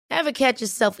Ever catch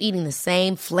yourself eating the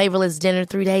same flavorless dinner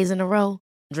 3 days in a row?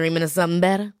 Dreaming of something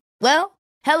better? Well,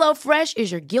 HelloFresh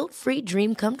is your guilt-free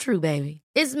dream come true, baby.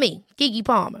 It's me, Keke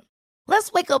Palmer.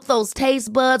 Let's wake up those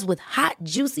taste buds with hot,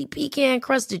 juicy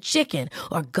pecan-crusted chicken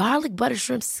or garlic butter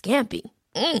shrimp scampi.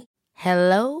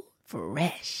 Hello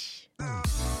Fresh.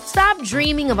 Stop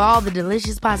dreaming of all the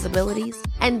delicious possibilities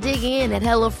and dig in at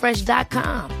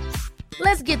HelloFresh.com.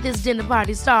 Let's get this dinner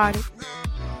party started.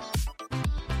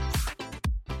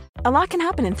 A lot can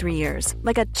happen in 3 years,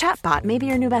 like a chatbot may be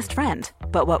your new best friend.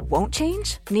 But what won't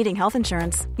change? Needing health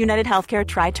insurance. United Healthcare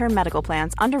Tri-Term Medical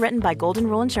Plans, underwritten by Golden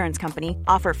Rule Insurance Company,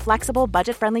 offer flexible,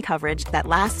 budget-friendly coverage that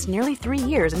lasts nearly 3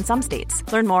 years in some states.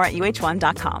 Learn more at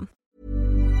uh1.com.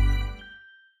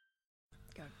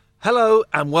 Hello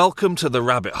and welcome to The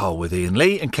Rabbit Hole with Ian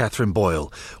Lee and Catherine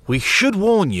Boyle. We should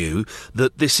warn you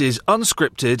that this is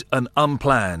unscripted and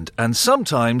unplanned, and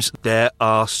sometimes there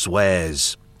are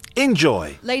swears.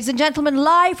 Enjoy. Ladies and gentlemen,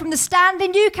 live from the stand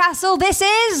in Newcastle, this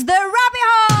is The Rabbit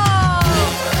Hole!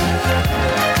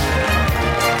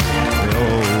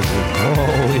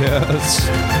 Oh yes.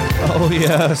 Oh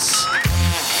yes.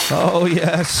 Oh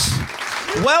yes.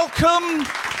 Welcome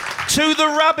to The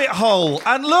Rabbit Hole.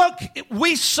 And look,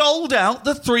 we sold out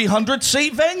the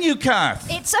 300-seat venue, Kath.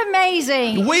 It's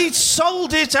amazing. We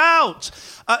sold it out.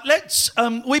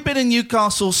 We've been in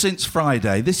Newcastle since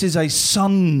Friday. This is a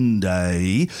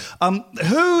Sunday.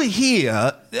 Who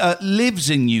here lives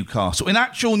in Newcastle? In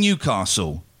actual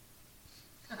Newcastle?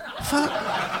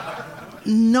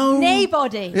 No.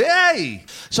 Nobody. Hey!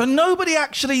 So nobody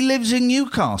actually lives in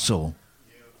Newcastle?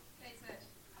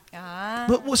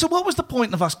 But so what was the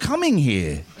point of us coming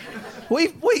here?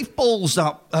 We've ballsed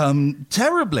up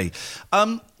terribly.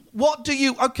 What do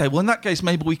you... OK, well, in that case,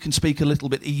 maybe we can speak a little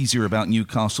bit easier about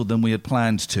Newcastle than we had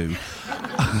planned to.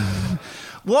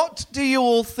 What do you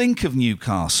all think of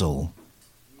Newcastle?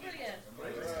 Brilliant.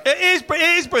 It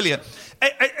is brilliant.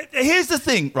 Here's the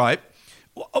thing, right?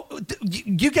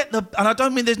 You get the... And I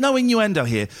don't mean... There's no innuendo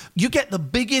here. You get the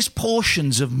biggest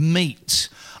portions of meat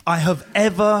I have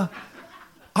ever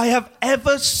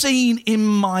seen in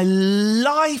my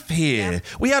life here. Yeah.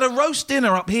 We had a roast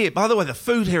dinner up here. By the way, the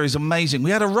food here is amazing.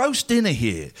 We had a roast dinner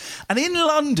here. And in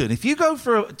London, if you go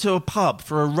to a pub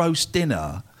for a roast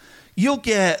dinner, you'll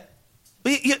get...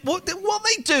 What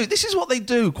they do, this is what they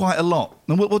do quite a lot.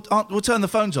 And we'll turn the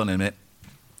phones on in a minute.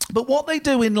 But what they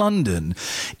do in London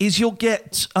is you'll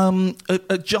get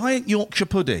a giant Yorkshire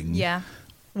pudding. Yeah.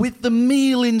 With the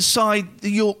meal inside the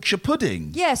Yorkshire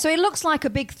pudding. Yeah, so it looks like a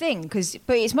big thing,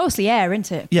 but it's mostly air, isn't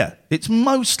it? Yeah, it's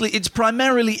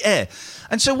primarily air.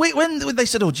 And so when they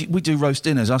said, oh, we do roast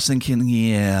dinners, I was thinking,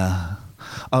 yeah,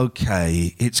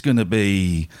 okay, it's going to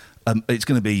be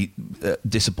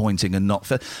disappointing and not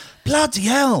fair. Bloody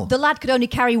hell. The lad could only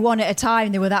carry one at a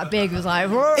time. They were that big. It was like...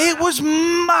 It was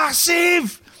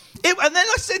massive.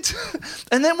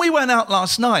 And then we went out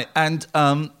last night and...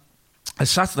 a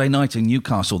Saturday night in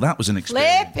Newcastle, that was an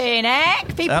experience. Flipping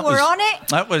heck, people were on it.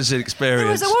 That was an experience.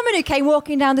 There was a woman who came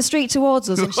walking down the street towards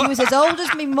us, and she was as old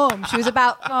as my mum. She was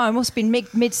about, it must have been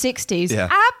mid-60s. Yeah.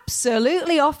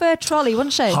 Absolutely off her trolley,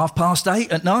 wasn't she?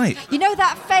 8:30 at night. You know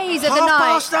that phase of the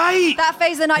night? 8:30? That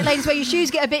phase of the night, ladies, where your shoes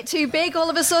get a bit too big all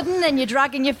of a sudden, and you're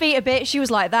dragging your feet a bit. She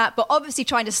was like that, but obviously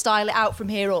trying to style it out from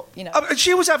here up, you know.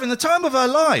 She was having the time of her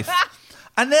life.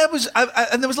 And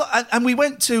we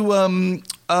wwent to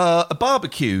a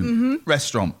barbecue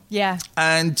restaurant. Yeah.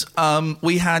 And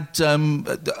we had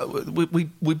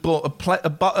we bought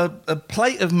a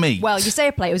plate of meat. Well, you say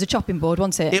a plate; it was a chopping board,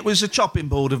 wasn't it? It was a chopping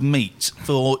board of meat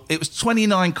it was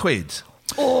 29 quid.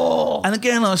 Oh. And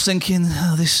again, I was thinking,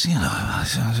 this, you know,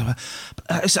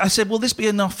 I said, will this be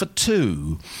enough for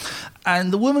two?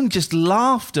 And the woman just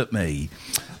laughed at me.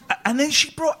 And then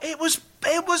she brought, it was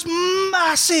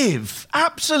massive,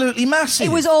 absolutely massive. It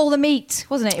was all the meat,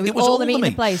 wasn't it? It was all the meat in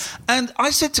the place. And I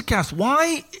said to Kath,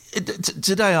 why,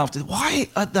 today after, why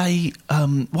are they,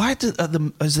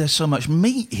 is there so much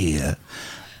meat here?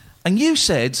 And you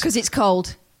said... Because it's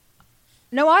cold.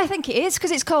 No, I think it is,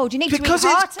 because it's cold. You need to eat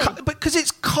hearty. Because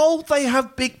it's cold, they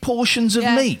have big portions of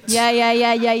meat. Yeah.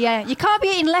 You can't be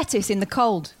eating lettuce in the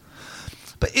cold.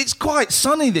 But it's quite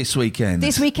sunny this weekend.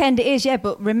 This weekend it is, yeah,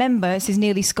 but remember, this is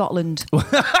nearly Scotland.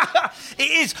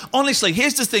 It is. Honestly,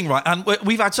 here's the thing, right? And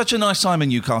we've had such a nice time in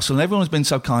Newcastle, and everyone's been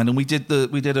so kind, and we did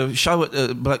a show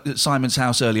at Simon's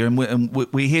house earlier, and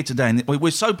we're here today, and we're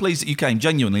so pleased that you came,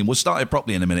 genuinely, and we'll start it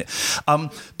properly in a minute.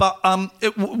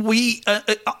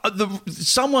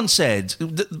 Someone said,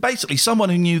 that basically someone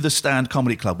who knew the Stand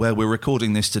Comedy Club, where we're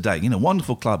recording this today, you know,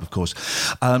 wonderful club, of course,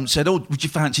 said, oh, would you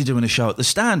fancy doing a show at the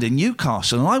Stand in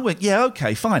Newcastle? And I went, yeah,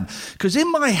 okay, fine. Because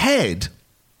in my head,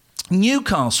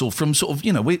 Newcastle from sort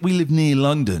of, we live near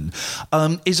London,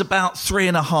 is about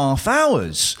 3.5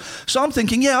 hours. So I'm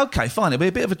thinking, yeah, okay, fine, it'll be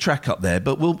a bit of a trek up there,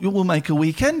 but we'll make a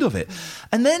weekend of it.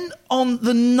 And then on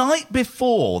the night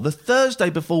before, the Thursday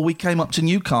before we came up to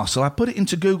Newcastle, I put it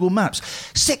into Google Maps,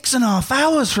 6.5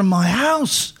 hours from my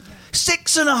house.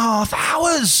 6.5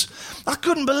 hours. I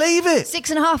couldn't believe it.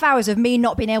 6.5 hours of me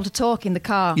not being able to talk in the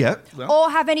car. Yeah.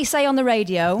 Or have any say on the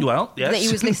radio. Well, yes. That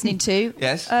he was listening to.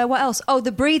 Yes. What else? Oh,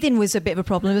 the breathing was a bit of a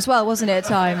problem as well, wasn't it, at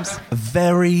times?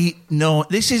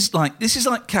 This is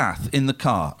like Kath in the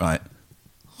car, right?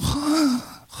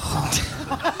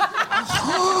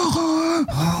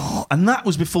 And that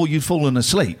was before you'd fallen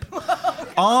asleep.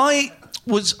 I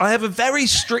have a very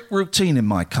strict routine in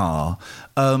my car.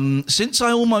 Since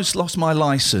I almost lost my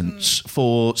licence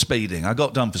for speeding, I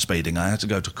got done for speeding. I had to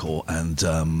go to court, and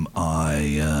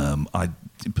I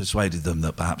persuaded them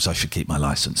that perhaps I should keep my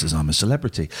licence as I'm a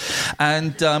celebrity.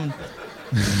 And I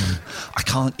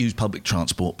can't use public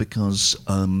transport because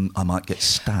I might get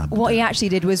stabbed. What he actually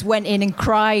did was went in and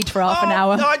cried for half an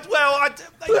hour.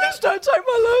 Please don't take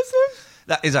my licence.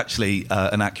 That is actually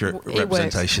an accurate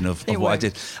representation of what I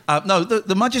did. No,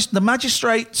 the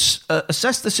magistrates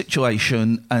assessed the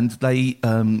situation, and they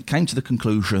came to the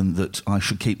conclusion that I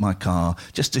should keep my car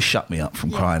just to shut me up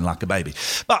from crying like a baby.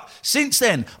 But since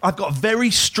then, I've got a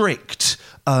very strict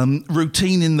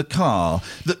routine in the car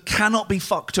that cannot be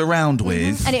fucked around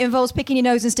with. And it involves picking your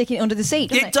nose and sticking it under the seat,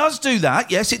 doesn't it? It does do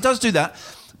that, yes, it does do that.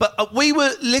 But we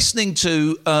were listening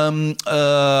to,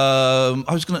 I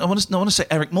want to say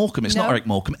Eric Morecambe. It's not Eric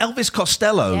Morecambe. Elvis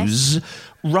Costello's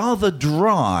rather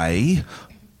dry.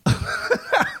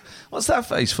 What's that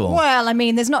face for? Well, I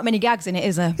mean, there's not many gags in it,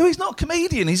 is there? No, he's not a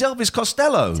comedian. He's Elvis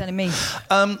Costello. Telling me.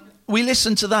 We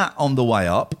listened to that on the way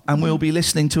up, and we'll be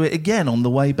listening to it again on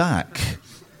the way back.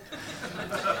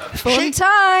 Fun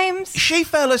times. She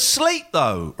fell asleep,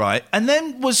 though, right? And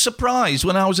then was surprised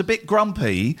when I was a bit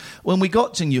grumpy when we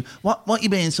got to you. What you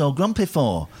being so grumpy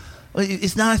for? Well,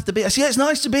 it's nice to be... I said, yeah, it's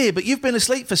nice to be here, but you've been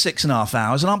asleep for 6.5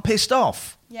 hours and I'm pissed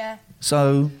off. Yeah.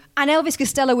 So... And Elvis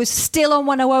Costello was still on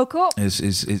when I woke up.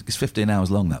 It's 15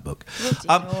 hours long, that book.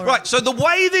 Right, so the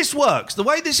way this works, the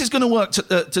way this is going to work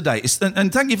today,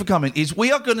 and thank you for coming, is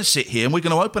we are going to sit here and we're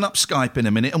going to open up Skype in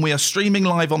a minute, and we are streaming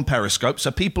live on Periscope,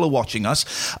 so people are watching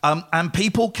us, and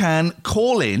people can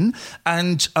call in,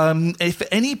 and if at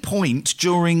any point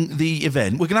during the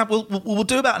event, we'll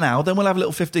do about an hour, then we'll have a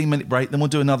little 15-minute break, then we'll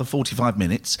do another 45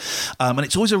 minutes, and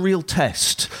it's always a real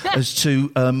test as to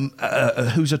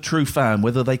who's a true fan,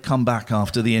 whether they come back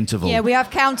after the interval. Yeah, we have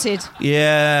counted.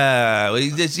 Yeah,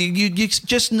 you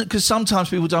just because sometimes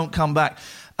people don't come back.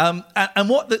 And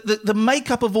what the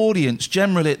makeup of audience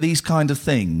generally at these kind of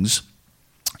things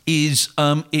is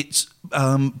it's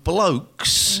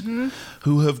blokes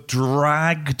who have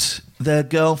dragged their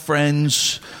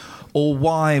girlfriends or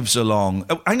wives along.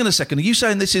 Oh, hang on a second. Are you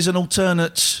saying this is an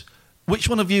alternate? Which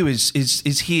one of you is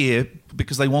here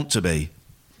because they want to be?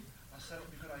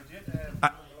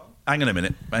 Hang on a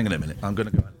minute. I'm going to go. We're going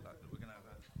to have a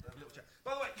little chat.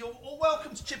 By the way, you're all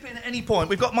welcome to chip in at any point.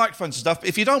 We've got microphones and stuff. But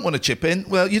if you don't want to chip in,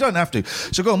 well, you don't have to.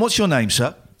 So go on. What's your name,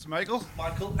 sir? It's Michael.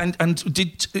 Michael. And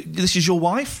this is your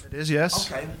wife? It is, yes.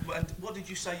 Okay. And what did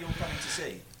you say you were coming to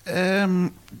see? I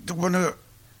want to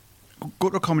go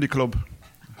to a comedy club.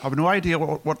 I have no idea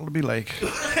what it'll be like.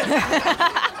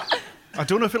 I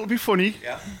don't know if it'll be funny.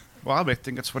 Yeah. Well, I might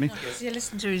think it's funny. So you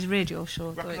listen to his radio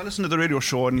show? I listen to the radio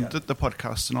show and the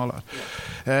podcasts and all that.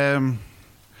 Yeah.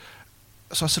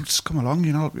 So I said, just come along,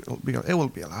 it will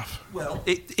be a laugh. Well,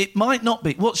 it might not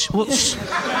be. What's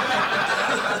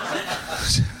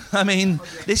I mean,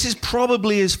 this is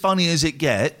probably as funny as it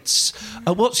gets.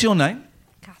 What's your name?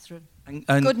 Catherine.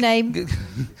 And Good name.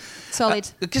 Solid.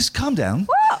 Just calm down.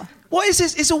 What? What is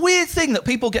this? It's a weird thing that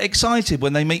people get excited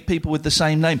when they meet people with the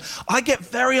same name. I get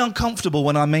very uncomfortable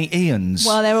when I meet Ians.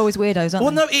 Well, they're always weirdos, aren't they?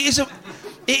 Well, no,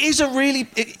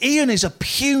 Ian is a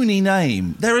puny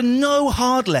name. There are no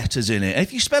hard letters in it.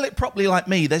 If you spell it properly like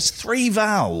me, there's 3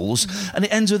 vowels and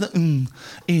it ends with in.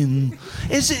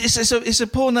 It's a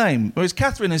poor name. Whereas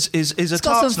Catherine is a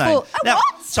tart's name. Now,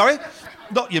 what? Sorry?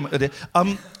 Not you, dear.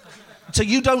 So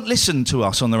you don't listen to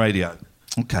us on the radio?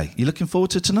 Okay. You looking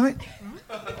forward to tonight?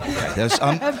 Okay,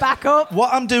 back up.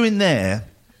 What I'm doing there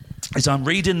is I'm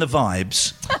reading the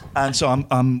vibes, and so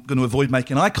I'm going to avoid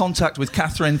making eye contact with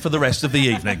Catherine for the rest of the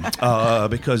evening.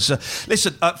 Because,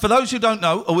 listen, for those who don't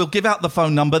know, we'll give out the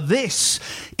phone number. This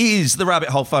is the Rabbit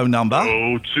Hole phone number.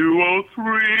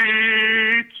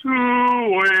 0203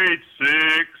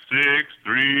 286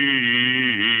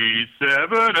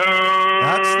 6370.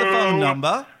 That's the phone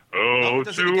number. 0203 Oh,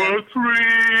 does it again.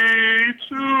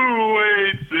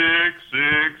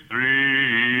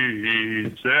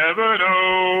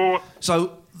 203-286-6370.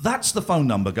 So that's the phone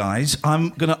number, guys. I'm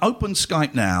going to open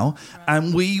Skype now,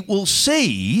 and we will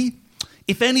see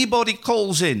if anybody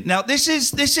calls in. Now, this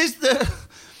is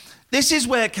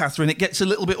where, Catherine, it gets a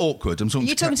little bit awkward.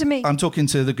 You talking to me? I'm talking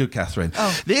to the good Catherine.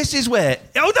 Oh. This is where...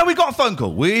 Oh, no, we've got a phone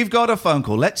call. We've got a phone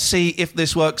call. Let's see if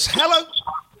this works. Hello?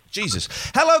 Jesus.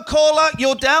 Hello, caller.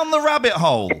 You're down the rabbit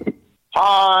hole.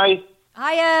 Hi.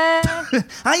 Hiya.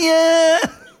 Hiya.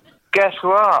 Guess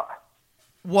what?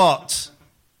 What?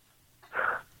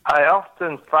 I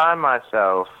often find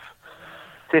myself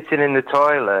sitting in the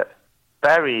toilet,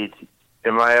 buried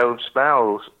in my own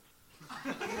smells.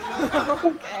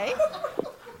 Okay.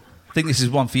 I think this is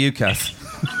one for you, Kath.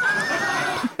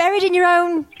 Buried in your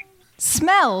own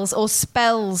smells or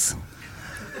spells?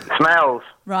 Smells.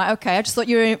 Right, okay. I just thought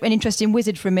you were an interesting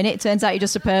wizard for a minute. It turns out you're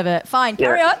just a pervert. Fine,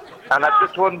 carry on. And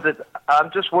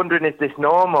I'm just wondering, is this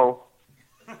normal?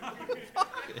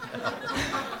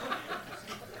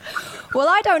 Well,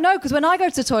 I don't know, because when I go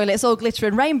to the toilet, it's all glitter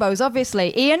and rainbows,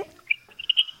 obviously. Ian?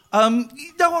 No,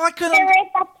 I can... There is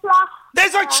a plaster.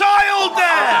 There's a child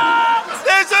there!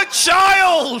 There's a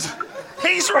child!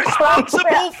 He's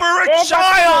responsible for a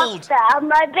child! There's a plaster on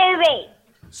my baby.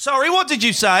 Sorry, what did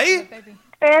you say?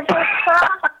 There's a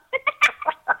plaster.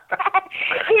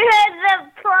 There's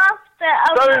a plaster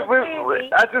on Sorry, my baby.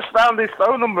 I just found this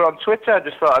phone number on Twitter. I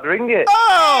just thought I'd ring it.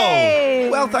 Oh! Hey.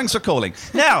 Well, thanks for calling.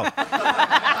 Now...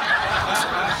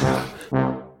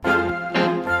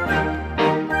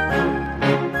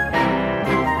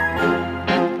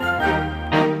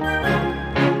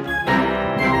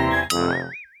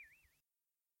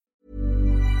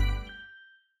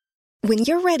 When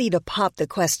you're ready to pop the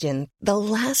question, the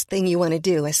last thing you want to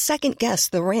do is second-guess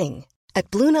the ring.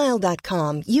 At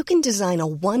BlueNile.com, you can design a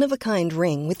one-of-a-kind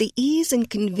ring with the ease and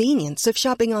convenience of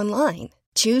shopping online.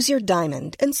 Choose your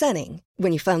diamond and setting.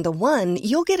 When you find the one,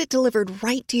 you'll get it delivered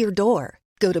right to your door.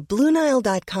 Go to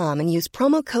BlueNile.com and use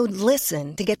promo code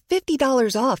LISTEN to get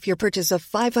 $50 off your purchase of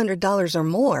 $500 or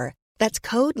more. That's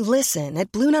code LISTEN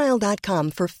at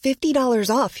BlueNile.com for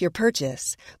 $50 off your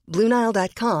purchase.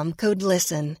 BlueNile.com, code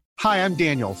LISTEN. Hi, I'm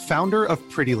Daniel, founder of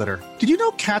Pretty Litter. Did you know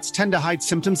cats tend to hide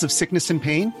symptoms of sickness and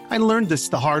pain? I learned this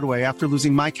the hard way after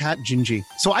losing my cat, Gingy.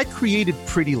 So I created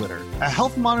Pretty Litter, a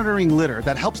health monitoring litter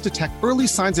that helps detect early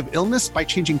signs of illness by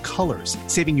changing colors,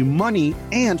 saving you money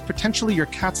and potentially your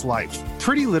cat's life.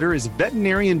 Pretty Litter is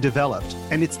veterinarian developed,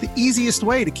 and it's the easiest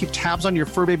way to keep tabs on your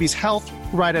fur baby's health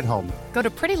right at home. Go to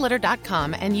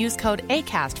prettylitter.com and use code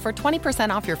ACAST for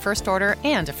 20% off your first order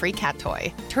and a free cat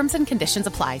toy. Terms and conditions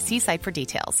apply. See site for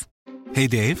details. Hey,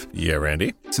 Dave. Yeah,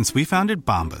 Randy? Since we founded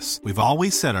Bombas, we've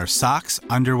always said our socks,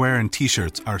 underwear, and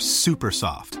T-shirts are super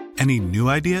soft. Any new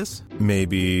ideas?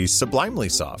 Maybe sublimely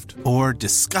soft. Or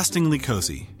disgustingly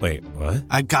cozy. Wait, what?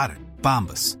 I got it.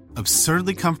 Bombas.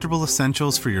 Absurdly comfortable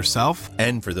essentials for yourself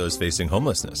and for those facing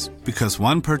homelessness. Because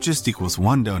one purchased equals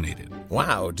one donated.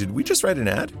 Wow, did we just write an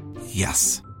ad?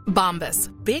 Yes. Bombas.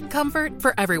 Big comfort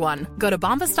for everyone. Go to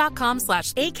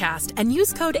bombas.com/ACAST and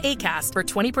use code ACAST for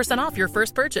 20% off your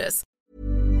first purchase.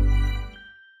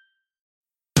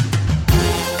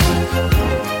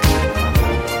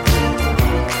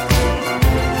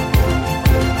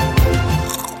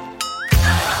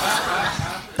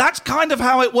 That's kind of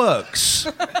how it works.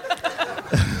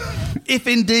 If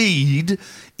indeed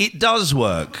it does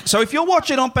work. So if you're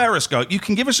watching on Periscope, you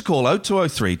can give us a call,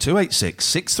 0203 286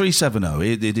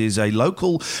 6370. It is a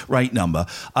local rate number.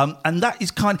 And that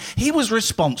is he was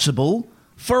responsible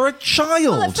for a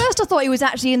child. Well, at first I thought he was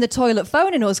actually in the toilet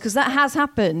phoning us, because that has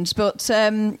happened. But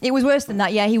it was worse than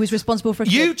that. Yeah, he was responsible for a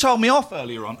kid. You told me off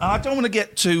earlier on. I don't want to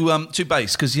get too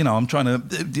base, because, I'm trying to,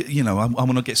 I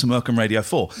want to get some work on Radio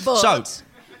 4.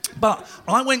 But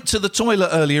I went to the toilet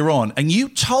earlier on, and you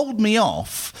told me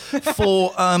off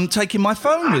for taking my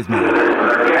phone with me.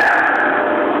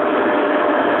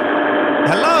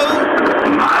 Hello?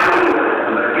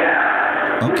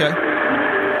 Okay.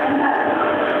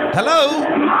 Hello?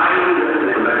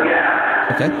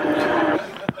 Okay.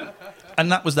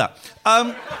 And that was that.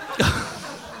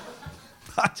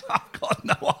 I've got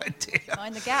no idea.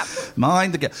 Mind the gap.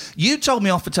 Mind the gap. You told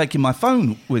me off for taking my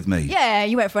phone with me. Yeah,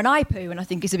 you went for an eye poo, and I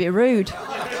think it's a bit rude.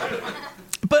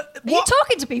 But Are you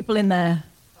talking to people in there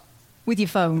with your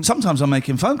phone? Sometimes I'm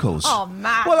making phone calls. Oh,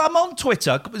 man. Well, I'm on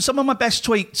Twitter. Some of my best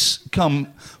tweets come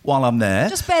while I'm there.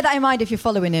 Just bear that in mind if you're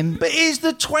following him. But is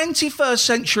the 21st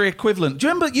century equivalent... Do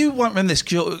you remember... You won't remember this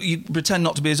because you pretend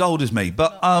not to be as old as me.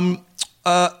 But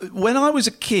when I was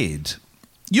a kid...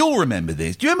 You'll remember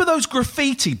this. Do you remember those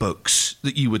graffiti books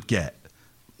that you would get?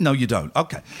 No, you don't.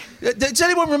 Okay. Does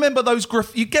anyone remember those?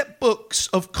 You get books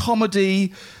of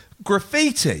comedy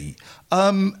graffiti,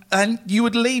 and you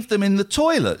would leave them in the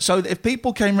toilet. So if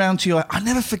people came round to you, I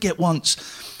never forget once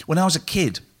when I was a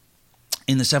kid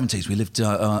in the 70s. We lived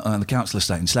on the council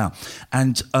estate in Slough,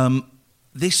 and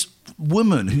this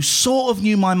woman who sort of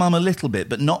knew my mum a little bit,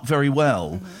 but not very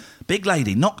well. Big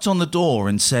lady knocked on the door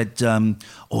and said, "Oh,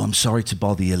 I'm sorry to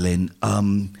bother you, Lynn.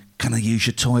 Can I use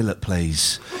your toilet,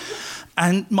 please?"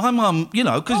 And my mum, you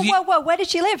know, because... Well, where did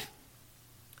she live?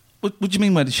 What do you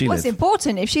mean, where did she live? What's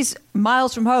important? If she's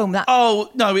miles from home, that...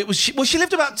 Oh, no, it was... she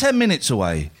lived about 10 minutes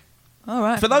away. All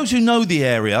right. For those who know the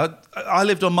area, I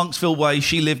lived on Monksville Way,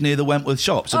 she lived near the Wentworth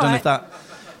Shops. I don't know if that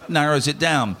narrows it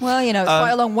down. Well, you know, it's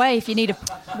quite a long way if you need a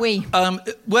wee.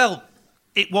 Well,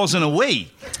 it wasn't a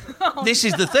wee. This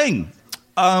is the thing.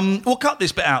 We'll cut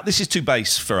this bit out. This is too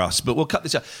base for us, but we'll cut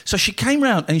this out. So she came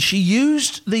round and she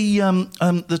used the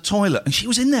toilet, and she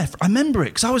was in there. I remember it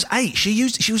because I was 8.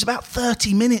 She was about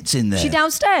 30 minutes in there. She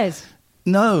downstairs?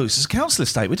 No, this is a council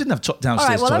estate. We didn't have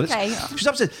downstairs toilets. Okay. She was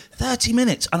upstairs 30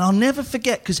 minutes, and I'll never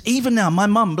forget because even now, my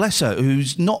mum, bless her,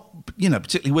 who's not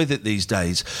particularly with it these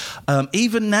days,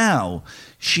 even now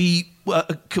she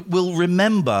will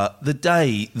remember the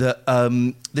day that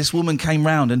this woman came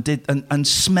round and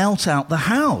smelt out the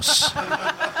house.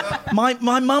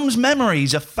 My mum's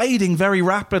memories are fading very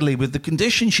rapidly with the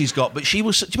condition she's got, but she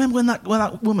was... Do you remember when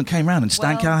that woman came round and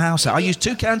stank our house out? I used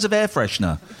 2 cans of air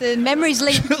freshener. The memories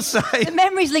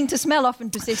linked to smell often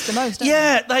persist the most, don't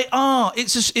they? They are.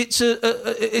 It's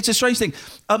a strange thing.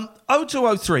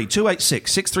 0203 286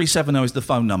 6370 is the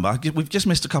phone number. We've just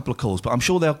missed a couple of calls, but I'm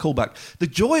sure they'll call back. The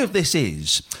joy of this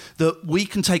is that we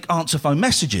can take answer phone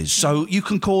messages. So you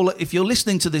can call, if you're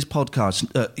listening to this podcast,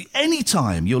 any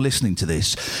time you're listening to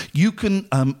this, you can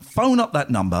phone up that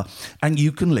number and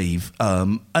you can leave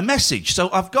a message. So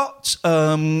I've got,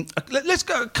 let's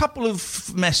go a couple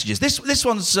of messages. This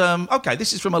one's, okay,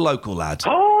 this is from a local lad.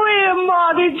 Oh, yeah,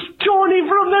 man, it's Tony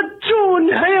from the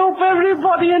Toon. I hope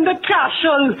everybody in the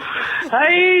castle. How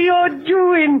you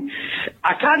doing?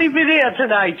 I can't be there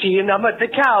tonight, Ian. I'm at the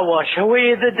car wash,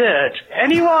 away the dirt.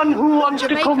 Anyone who wants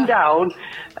to come down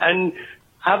and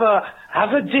have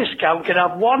a discount can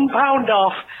have £1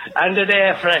 off and an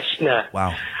air freshener.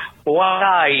 Wow.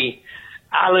 Why?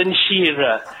 Alan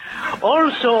Shearer.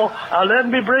 Also, I'll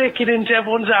then be breaking into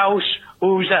everyone's house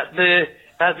who's at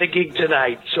the gig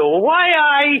tonight. So why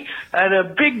I and a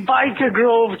big biker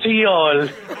grove to y'all.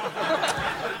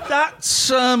 That's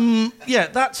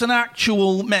that's an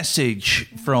actual message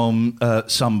from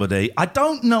somebody. I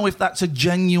don't know if that's a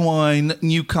genuine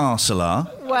Newcastler.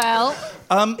 Well,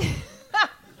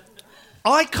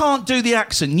 I can't do the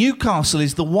accent. Newcastle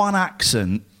is the one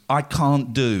accent I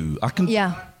can't do. I can.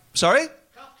 Yeah. Sorry?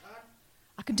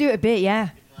 I can do it a bit, yeah.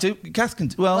 Kath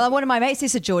can. Well, one of my mates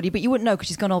is a Geordie, but you wouldn't know because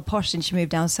she's gone all posh since she moved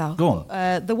down south. Go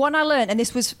on. The one I learned, and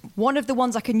this was one of the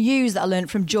ones I can use that I learned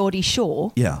from Geordie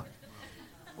Shaw. Yeah.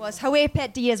 Was how I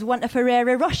pet dias want a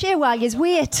Ferrero Rocher while you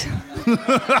wait.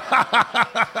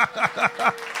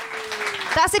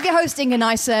 That's if you're hosting a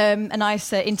nice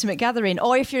intimate gathering,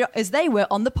 or if you're, as they were,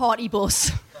 on the party bus.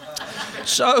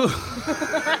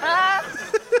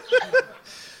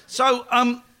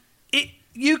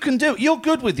 You can do. You're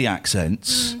good with the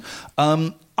accents.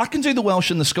 I can do the Welsh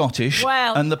and the Scottish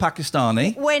and the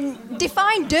Pakistani.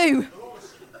 Define do.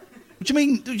 What do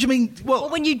you mean? Well,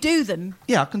 when you do them.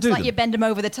 Yeah, I can do them. Like you bend them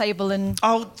over the table and.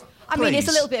 Oh, I mean, it's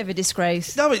a little bit of a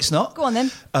disgrace. No, it's not. Go on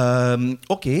then.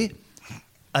 Okay,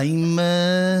 I'm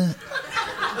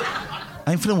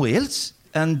from Wales,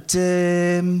 and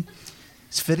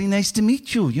it's very nice to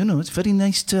meet you. You know, it's very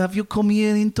nice to have you come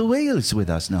here into Wales with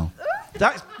us now.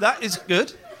 That is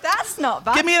good. That's not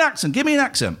bad. Give me an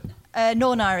accent.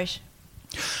 Northern Irish.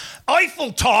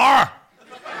 Eiffel Tower.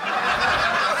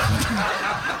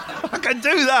 I can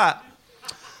do that.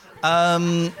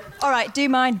 All right, do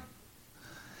mine.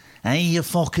 Hey, you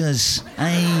fuckers.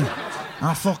 Hey,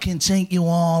 I'll fucking take you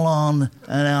all on,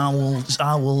 and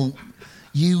I will.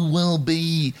 You will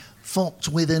be fucked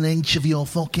with an inch of your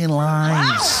fucking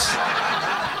lives.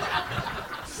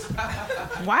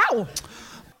 Wow.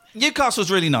 Newcastle's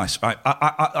really nice, right?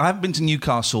 I haven't been to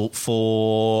Newcastle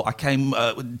I came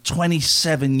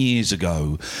 27 years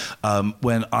ago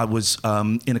when I was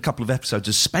in a couple of episodes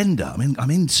of Spender. I'm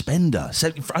in Spender.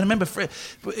 So, I remember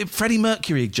Freddie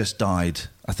Mercury just died,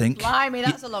 I think. Blimey,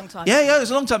 that's a long time. Yeah, it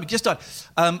was a long time. He just died.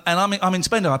 And I'm in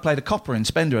Spender. I played a copper in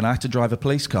Spender and I had to drive a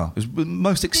police car. It was the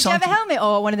most exciting. Did you have a helmet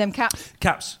or one of them caps?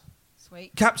 Caps.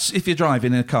 Sweet. Caps if you're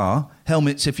driving in a car,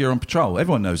 helmets if you're on patrol.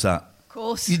 Everyone knows that. Of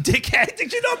course. You dickhead.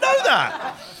 Did you not know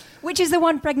that? Which is the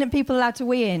one pregnant people are allowed to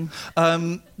wee in?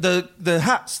 The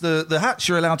hats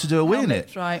you're allowed to do a wee in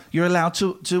it. Helmets, right. You're allowed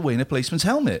to wee in a policeman's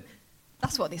helmet.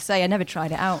 That's what they say. I never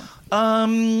tried it out.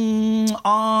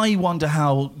 I wonder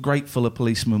how grateful a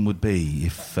policeman would be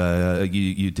if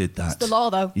you did that. It's the law,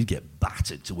 though. You'd get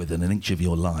battered to within an inch of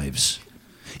your lives.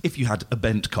 If you had a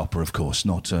bent copper, of course,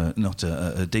 not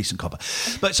a decent copper.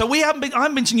 But so I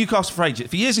haven't been to Newcastle for ages,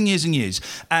 for years and years and years,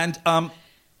 and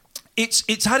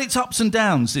it's had its ups and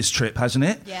downs, this trip, hasn't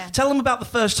it? Yeah. Tell them about the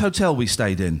first hotel we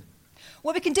stayed in.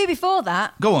 What we can do before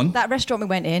that... Go on. That restaurant we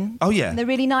went in. Oh, yeah. And the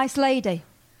really nice lady.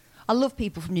 I love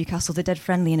people from Newcastle. They're dead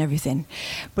friendly and everything.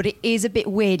 But it is a bit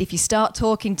weird if you start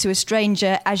talking to a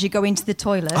stranger as you go into the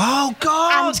toilet. Oh,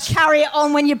 God! And carry it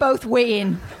on when you're both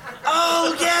weeing.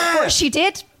 Oh, yeah! But she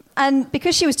did. And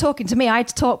because she was talking to me, I had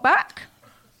to talk back.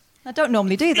 I don't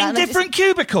normally do that. In different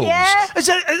cubicles? Yeah.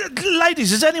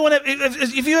 Ladies, have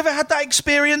you ever had that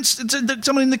experience?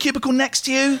 Someone in the cubicle next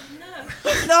to you? No.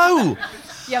 No.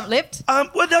 You haven't lived?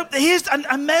 Well, no,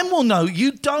 and men will know,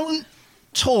 you don't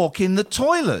talk in the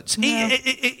toilets. No.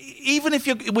 Even if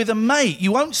you're with a mate,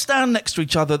 you won't stand next to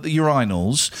each other at the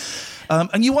urinals,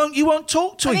 and you won't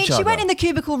talk to each other. She went in the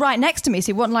cubicle right next to me,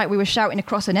 so it wasn't like we were shouting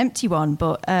across an empty one,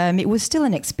 but it was still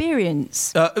an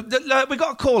experience. We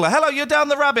got a caller. Hello, you're down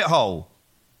the rabbit hole.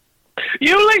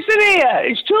 You listen here.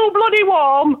 It's too bloody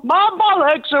warm. My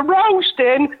bollocks are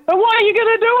roasting. And what are you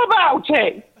going to do about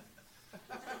it?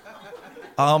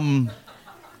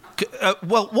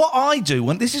 Well, what I do,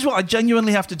 and this is what I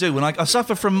genuinely have to do when I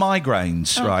suffer from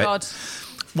migraines, right? God.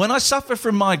 When I suffer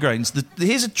from migraines,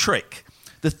 here's a trick.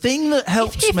 The thing that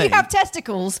helps if me... If you have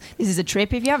testicles, this is a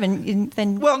trip. If you haven't,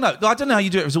 then... Well, no, I don't know how you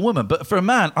do it as a woman, but for a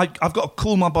man, I've got to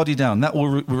cool my body down. That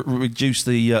will reduce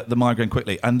the migraine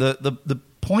quickly. And the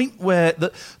point where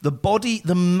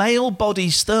the male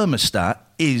body's thermostat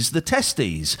is the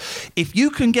testes. If you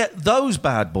can get those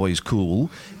bad boys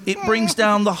cool, it brings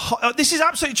down the... this is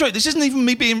absolutely true. This isn't even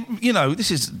me being...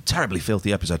 this is a terribly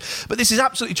filthy episode. But this is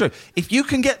absolutely true. If you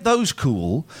can get those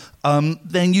cool,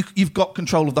 then you've got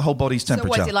control of the whole body's temperature. So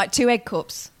what is it, like 2 egg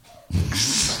cups?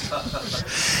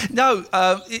 No,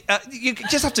 you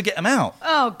just have to get them out.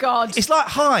 Oh, God. It's like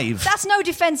Hive. That's no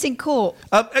defence in court.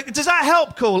 Does that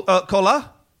help, caller?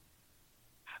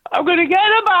 I'm going to get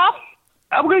in a bath.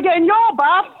 I'm going to get in your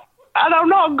bath. And I'm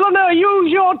not going to use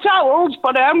your towels,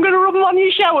 but I'm going to rub them on your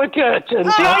shower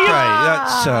curtains.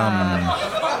 That's...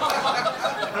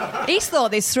 He's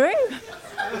thought this through.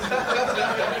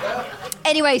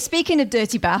 Anyway, speaking of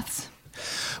dirty baths...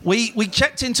 We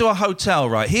checked into a hotel,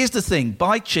 right? Here's the thing.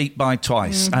 Buy cheap, buy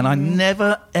twice. Mm-hmm. And I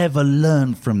never, ever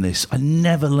learned from this. I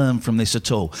never learned from this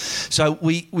at all. So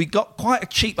we got quite a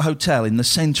cheap hotel in the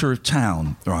centre of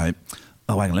town, right?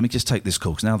 Oh, hang on. Let me just take this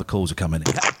call, because now the calls are coming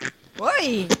in.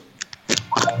 Oi!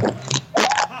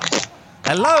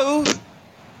 Hello?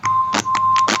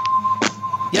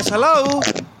 Yes, hello?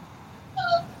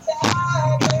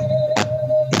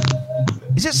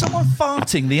 Is it someone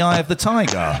farting the eye of the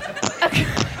tiger?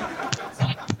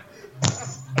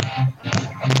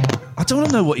 I don't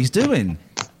want to know what he's doing.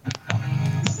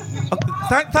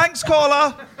 Thanks,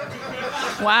 caller.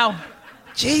 Wow.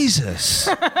 Jesus.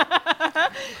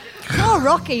 Poor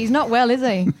Rocky, he's not well, is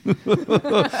he?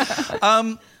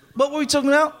 What were we talking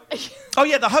about? Oh,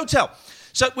 yeah, the hotel.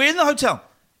 So we're in the hotel.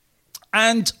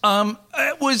 And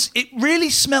it really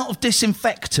smelt of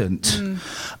disinfectant.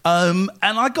 And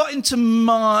I got into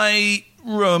my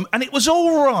room, and it was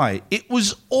all right. It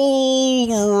was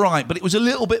all right, but it was a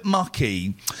little bit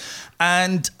mucky.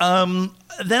 And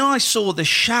then I saw the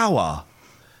shower.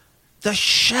 The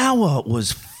shower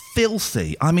was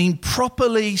filthy. I mean,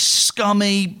 properly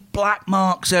scummy, black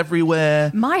marks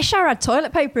everywhere. My shower had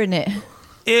toilet paper in it.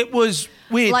 It was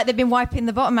weird. Like they've been wiping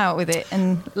the bottom out with it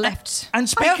and left. I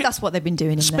hope that's what they've been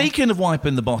doing in there. Speaking of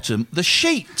wiping the bottom, the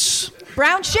sheets.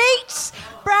 Brown sheets!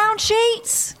 Brown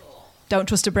sheets! Don't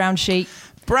trust a brown sheet.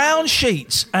 Brown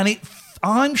sheets, and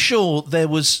I'm sure there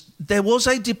was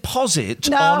a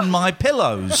deposit on my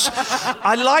pillows.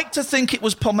 I like to think it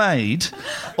was pomade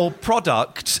or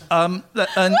product. And was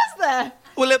there?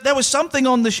 Well, there was something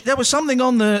on the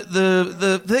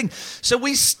thing. So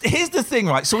here's the thing,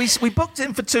 right? So we booked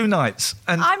in for 2 nights,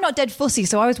 and I'm not dead fussy,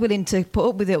 so I was willing to put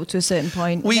up with it to a certain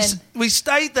point. We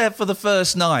stayed there for the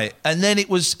first night, and then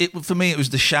for me it was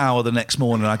the shower the next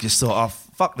morning. I just thought, oh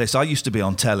fuck this! I used to be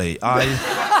on telly. I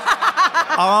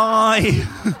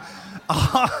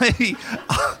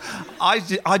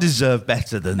deserve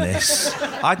better than this.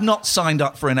 I'd not signed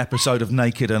up for an episode of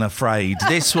Naked and Afraid.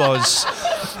 This was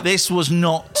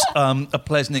not a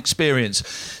pleasant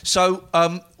experience. So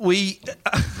we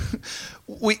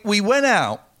went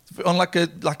out on like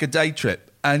a day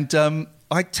trip, And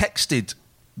I texted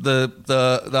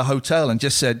the hotel and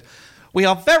just said, we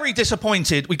are very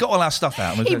disappointed. We got all our stuff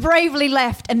out. He bravely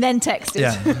left and then texted.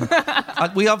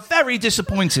 Yeah. We are very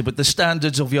disappointed with the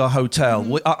standards of your hotel.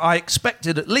 I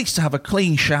expected at least to have a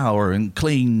clean shower and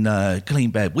clean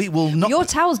bed. We will not... Your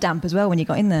towel's damp as well when you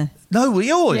got in there. No, were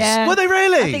yours? Yeah. Were they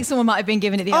really? I think someone might have been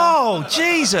giving it the Oh,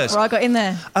 Jesus. Before I got in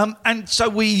there. And so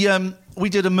we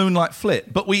did a moonlight flip,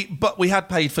 but we had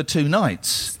paid for 2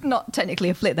 nights. It's not technically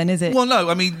a flip then, is it? Well, no,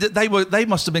 I mean they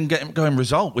must have been going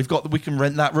result. We can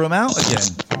rent that room out again.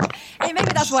 Hey,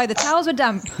 maybe that's why the towels were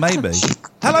damp. Maybe.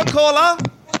 Hello, caller.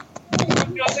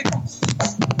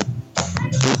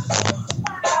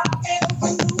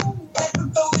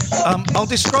 I'll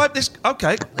describe this.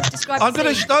 Okay. I'm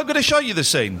going to show you the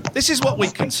scene. This is what we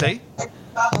can see.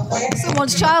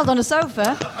 Someone's child on a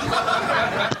sofa.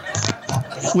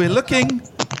 We're looking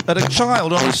at a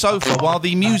child on a sofa while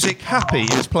the music Happy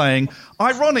is playing.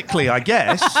 Ironically, I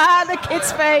guess. The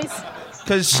kid's face.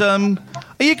 Because, are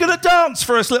you going to dance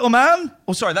for us, little man?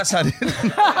 Oh, sorry, that sounded...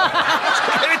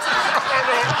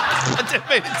 I didn't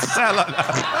mean it to sound like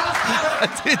that. I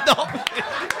did not...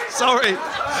 Sorry.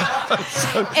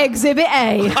 Exhibit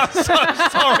A. I'm so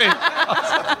sorry.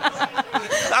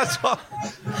 That's what...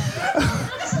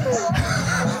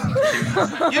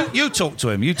 You talk to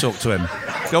him. You talk to him.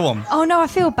 Go on. Oh, no, I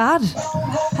feel bad.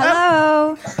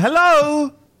 Hello.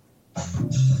 Hello.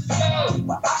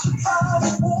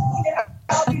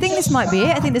 I think this might be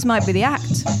it. I think this might be the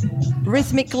act.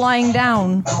 Rhythmic lying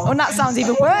down. Oh, and that sounds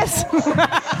even worse.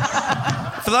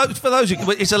 For those,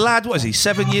 it's a lad. What is he?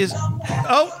 7 years.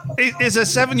 Oh, it's a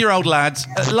 7-year-old lad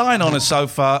lying on a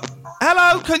sofa.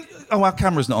 Hello. Our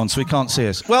camera's not on, so he can't see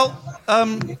us. Well,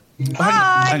 hang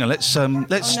on. Let's. Oh, no,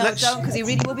 don't, because he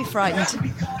really will be frightened.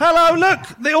 Hello. Look,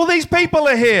 all these people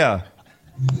are here.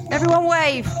 Everyone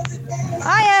wave.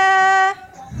 Hiya.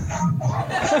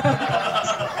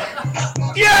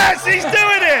 Yes, he's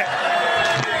doing it.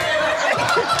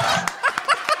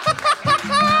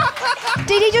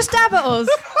 Did he just dab at us?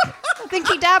 I think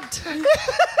he dabbed.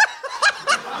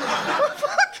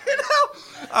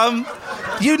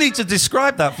 You need to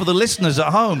describe that for the listeners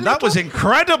at home. That was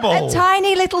incredible. A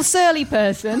tiny little surly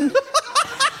person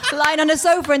lying on a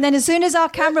sofa, and then as soon as our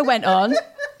camera went on,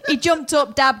 he jumped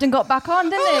up, dabbed, and got back on,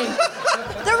 didn't he?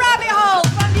 The Rabbit Hole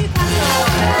from Newcastle.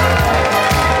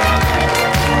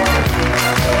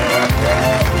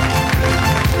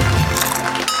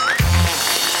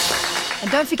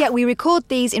 And don't forget, we record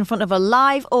these in front of a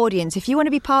live audience. If you want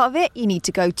to be part of it, you need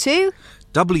to go to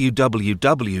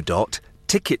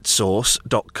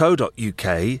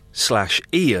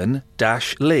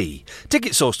www.ticketsource.co.uk/Ian-Lee.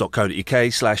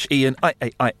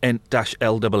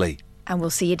 Ticketsource.co.uk/Ian-LEE. and we'll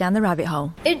see you down the rabbit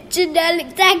hole. It's an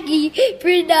Alex Aggie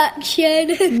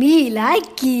production. Me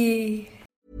like you.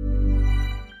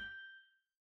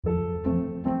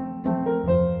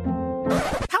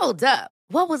 Hold up.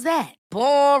 What was that?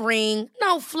 Boring.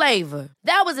 No flavor.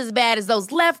 That was as bad as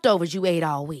those leftovers you ate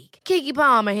all week. Keke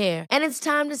Palmer here, and it's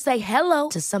time to say hello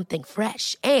to something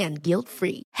fresh and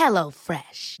guilt-free. Hello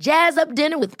Fresh. Jazz up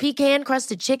dinner with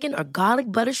pecan-crusted chicken or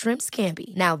garlic butter shrimp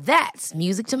scampi. Now that's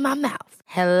music to my mouth.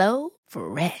 Hello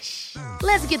Fresh.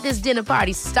 Let's get this dinner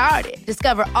party started.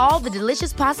 Discover all the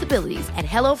delicious possibilities at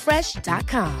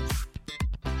HelloFresh.com.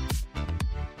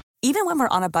 Even when we're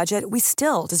on a budget, we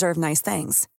still deserve nice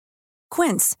things.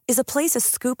 Quince is a place to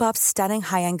scoop up stunning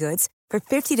high-end goods for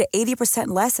 50 to 80%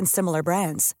 less than similar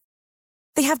brands.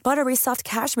 They have buttery soft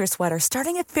cashmere sweaters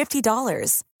starting at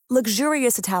 $50,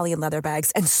 luxurious Italian leather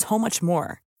bags, and so much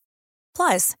more.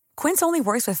 Plus, Quince only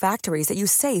works with factories that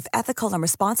use safe, ethical, and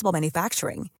responsible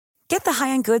manufacturing. Get the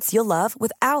high-end goods you'll love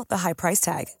without the high price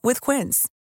tag with Quince.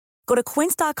 Go to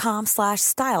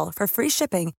quince.com/style for free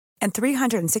shipping and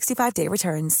 365-day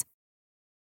returns.